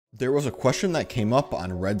There was a question that came up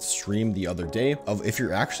on Red's stream the other day of if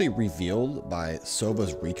you're actually revealed by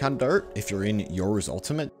Sova's recon dart if you're in Yoru's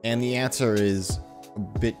ultimate, and the answer is a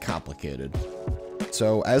bit complicated.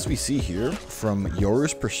 So as we see here, from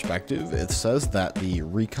Yoru's perspective, it says that the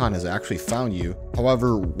recon has actually found you.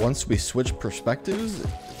 However, once we switch perspectives,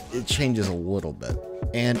 it changes a little bit.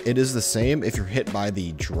 And it is the same if you're hit by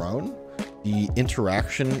the drone. The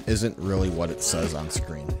interaction isn't really what it says on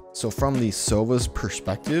screen. So from the Sova's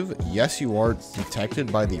perspective, yes, you are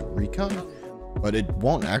detected by the recon, but it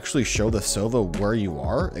won't actually show the Sova where you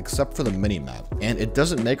are except for the minimap. And it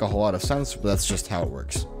doesn't make a whole lot of sense, but that's just how it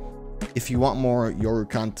works. If you want more Yoru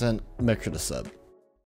content, make sure to sub.